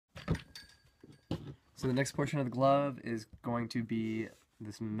So the next portion of the glove is going to be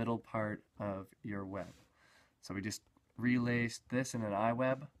this middle part of your web. So we just relaced this in an eye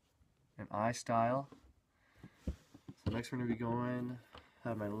web, an eye style. So next we're going to be going,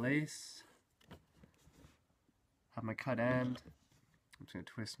 have my lace, have my cut end. I'm just going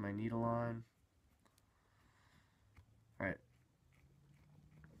to twist my needle on. Alright.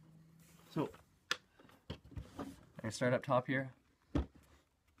 So, I start up top here,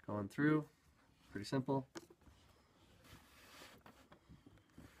 going through, pretty simple.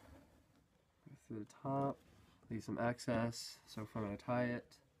 Go through the top, leave some excess, so if I'm going to tie it,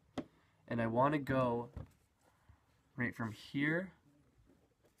 and I want to go right from here,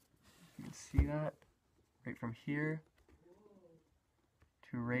 you can see that, right from here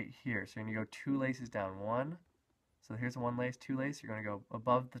to right here. So you're going to go 2 laces down, 1, so here's 1 lace, 2 lace, you're going to go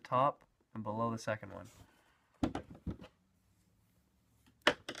above the top and below the second one.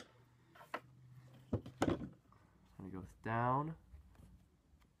 Go down,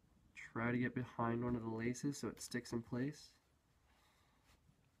 try to get behind one of the laces so it sticks in place.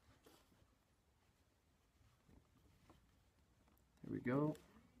 There we go.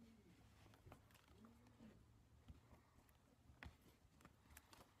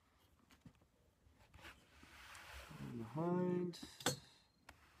 And behind.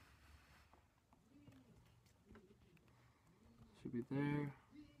 Should be there.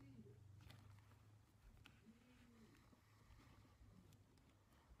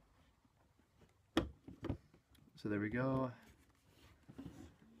 So there we go.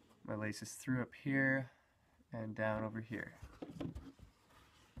 My lace is through up here and down over here.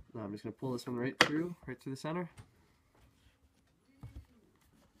 Now I'm just going to pull this one right through the center.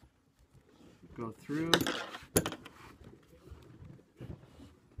 Go through.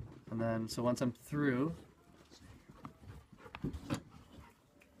 And then, so once I'm through, I'm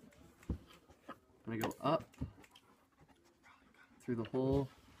going to go up through the hole.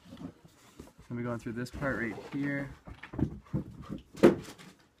 I'm going through this part right here,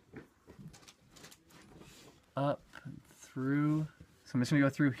 up and through. So I'm just going to go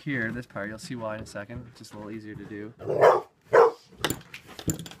through here, this part. You'll see why in a second. It's just a little easier to do. Go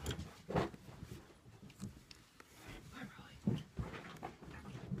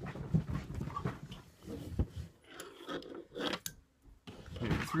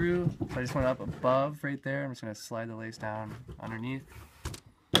through. So I just went up above right there. I'm just going to slide the lace down underneath.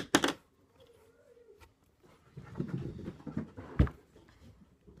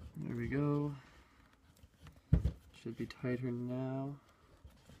 There we go. Should be tighter now.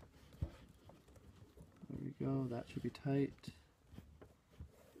 There we go. That should be tight.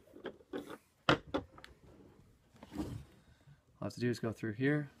 All I have to do is go through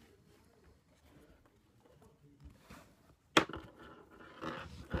here.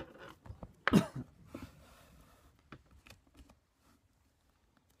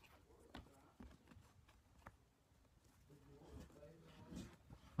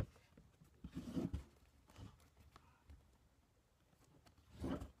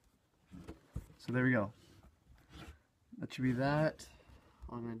 So there we go. That should be that.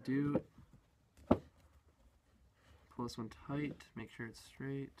 All I'm going to do, pull this one tight, make sure it's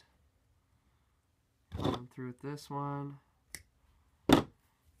straight. Come through with this one.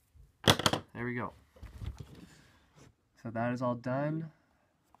 There we go. So that is all done.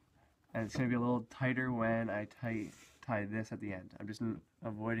 And it's going to be a little tighter when I tie this at the end. I'm just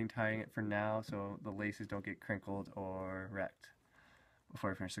avoiding tying it for now so the laces don't get crinkled or wrecked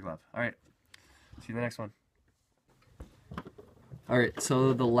before I finish the glove. Alright. See you in the next one. Alright,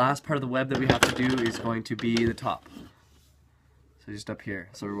 so the last part of the web that we have to do is going to be the top. So just up here.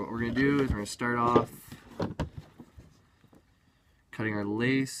 So what we're going to do is we're going to start off cutting our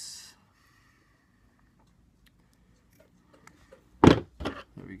lace. There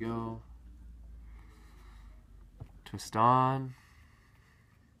we go. Twist on.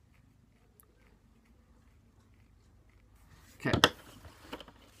 Okay.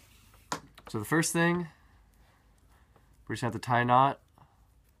 So the first thing, we're just going to have to tie a knot.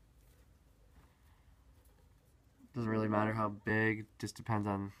 Doesn't really matter how big, just depends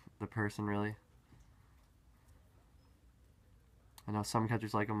on the person really. I know some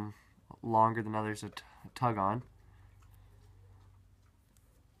catchers like them longer than others to tug on.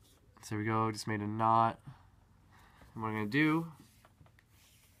 So we go, just made a knot. And what I'm going to do,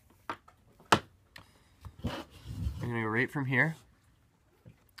 I'm going to go right from here.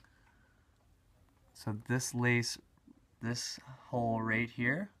 So this lace, this hole right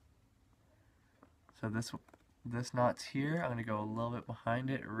here, so this knot's here, I'm going to go a little bit behind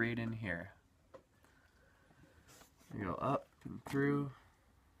it, right in here. You go up and through.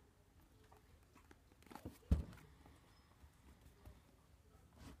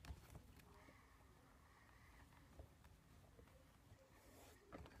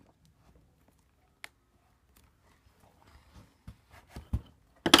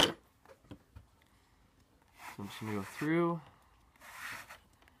 just going to go through.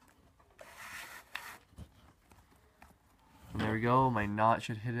 And there we go, my knot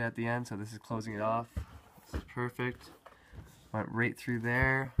should hit it at the end, so this is closing it off. This is perfect. Went right through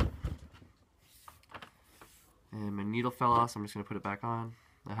there. And my needle fell off, so I'm just going to put it back on.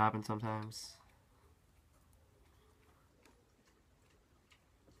 That happens sometimes.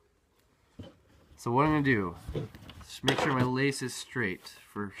 So what I'm going to do, just make sure my lace is straight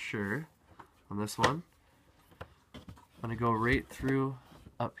for sure on this one. I'm going to go right through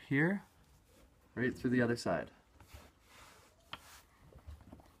up here, right through the other side.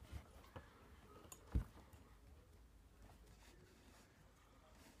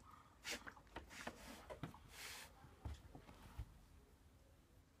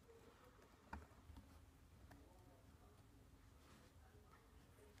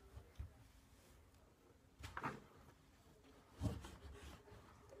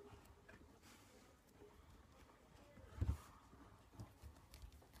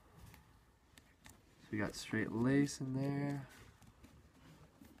 We got straight lace in there.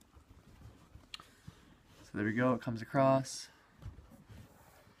 So there we go, it comes across.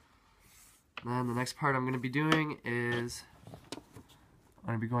 Then the next part I'm going to be doing is I'm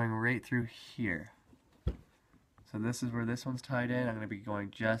going to be going right through here. So this is where this one's tied in. I'm going to be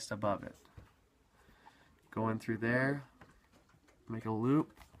going just above it. Going through there, make a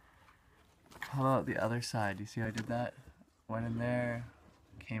loop, come out the other side. Do you see how I did that? Went in there,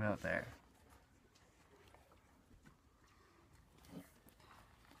 came out there.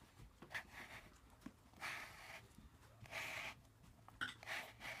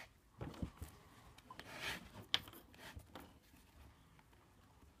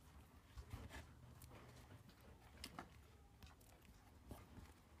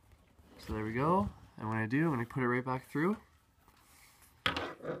 So there we go. And what I do, I'm going to put it right back through.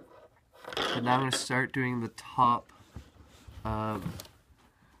 And now I'm going to start doing the top of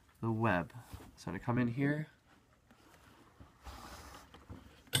the web. So I'm going to come in here,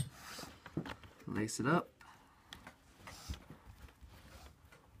 lace it up.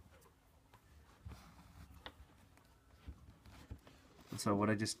 And so what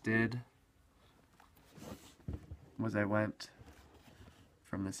I just did was I went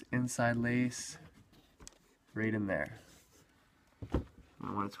from this inside lace right in there.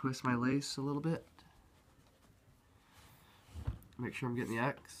 I want to twist my lace a little bit. Make sure I'm getting the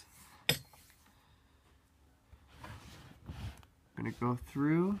X. I'm going to go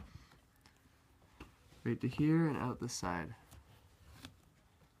through right to here and out this side.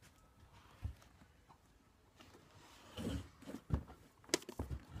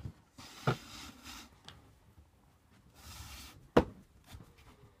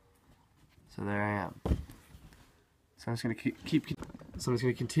 So there I am. So I'm just going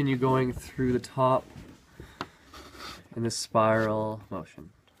to continue going through the top in this spiral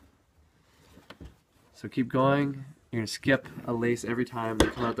motion. So keep going. You're going to skip a lace every time. You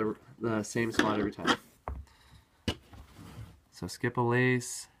come out the same spot every time. So skip a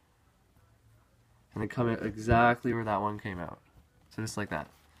lace and then come out exactly where that one came out. So just like that.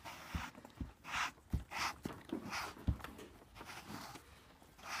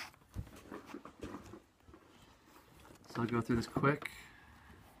 So I'll go through this quick,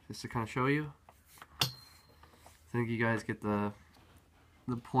 just to kind of show you. I think you guys get the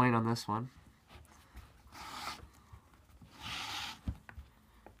point on this one.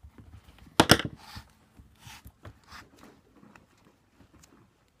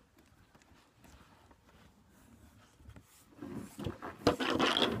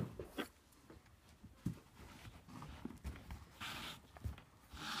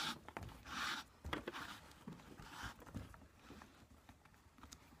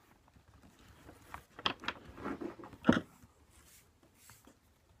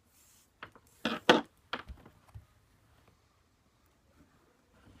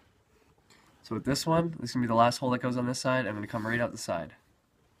 So with this one, this is going to be the last hole that goes on this side. I'm going to come right out the side.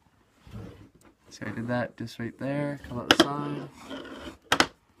 So I did that just right there, come out the side.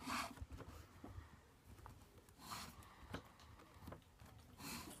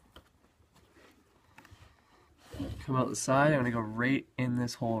 Come out the side, I'm going to go right in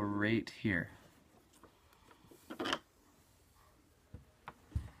this hole right here.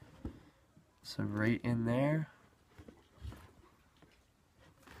 So right in there.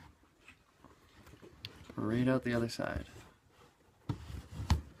 Right out the other side.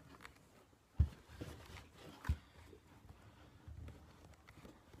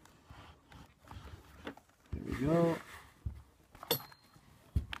 There we go.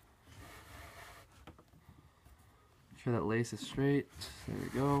 Make sure that lace is straight. There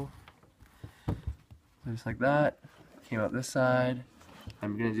we go. So just like that. Came out this side.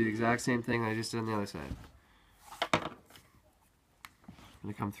 I'm going to do the exact same thing I just did on the other side. I'm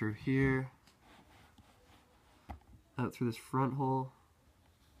going to come through here, out through this front hole.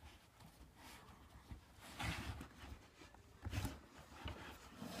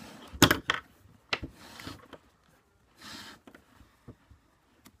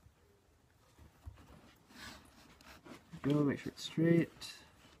 Go, make sure it's straight.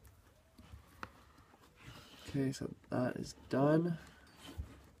 Okay, so that is done.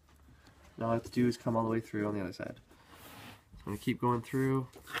 Now all I have to do is come all the way through on the other side. So I'm going to keep going through.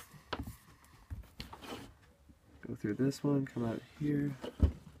 Go through this one, come out here.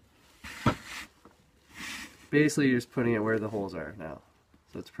 Basically you're just putting it where the holes are now.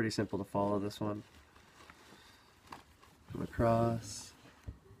 So it's pretty simple to follow this one. Come across.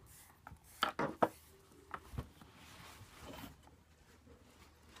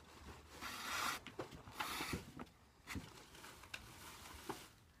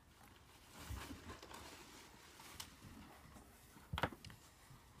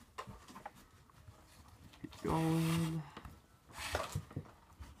 Going.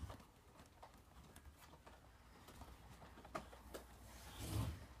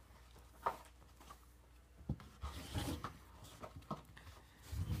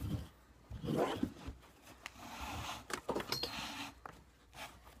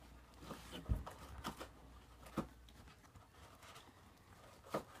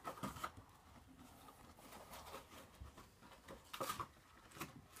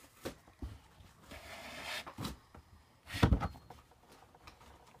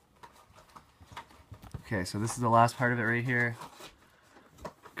 Okay, so this is the last part of it right here.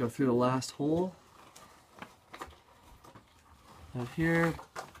 Go through the last hole. Out here,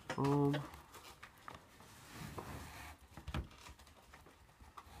 boom.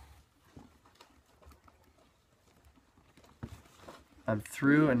 I'm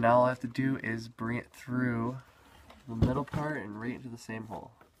through, and now all I have to do is bring it through the middle part and right into the same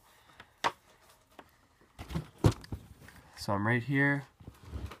hole. So I'm right here.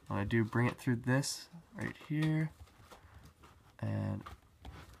 What I do, bring it through this right here and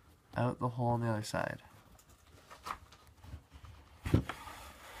out the hole on the other side.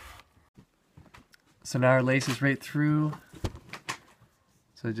 So now our lace is right through.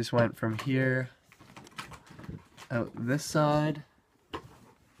 So it just went from here out this side.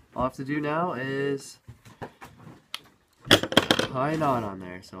 All I have to do now is tie a knot on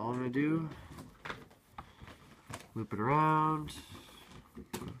there. So all I'm going to do, loop it around,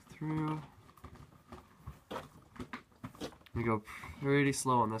 go through. I'm going to go pretty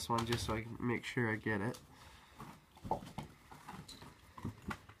slow on this one just so I can make sure I get it. So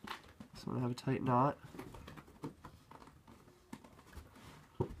I'm going to have a tight knot.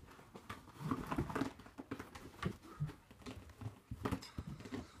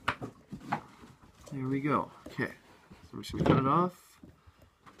 There we go. Okay, so I'm just going to cut it off.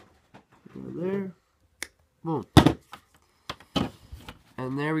 Go there. Boom.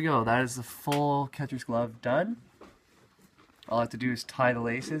 And there we go. That is the full catcher's glove done. All I have to do is tie the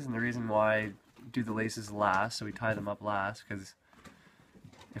laces, and the reason why I do the laces last, so we tie them up last, because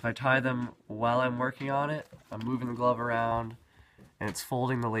if I tie them while I'm working on it, I'm moving the glove around, and it's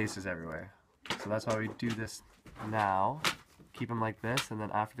folding the laces everywhere. So that's why we do this now. Keep them like this, and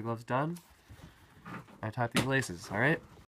then after the glove's done, I tie up these laces, alright?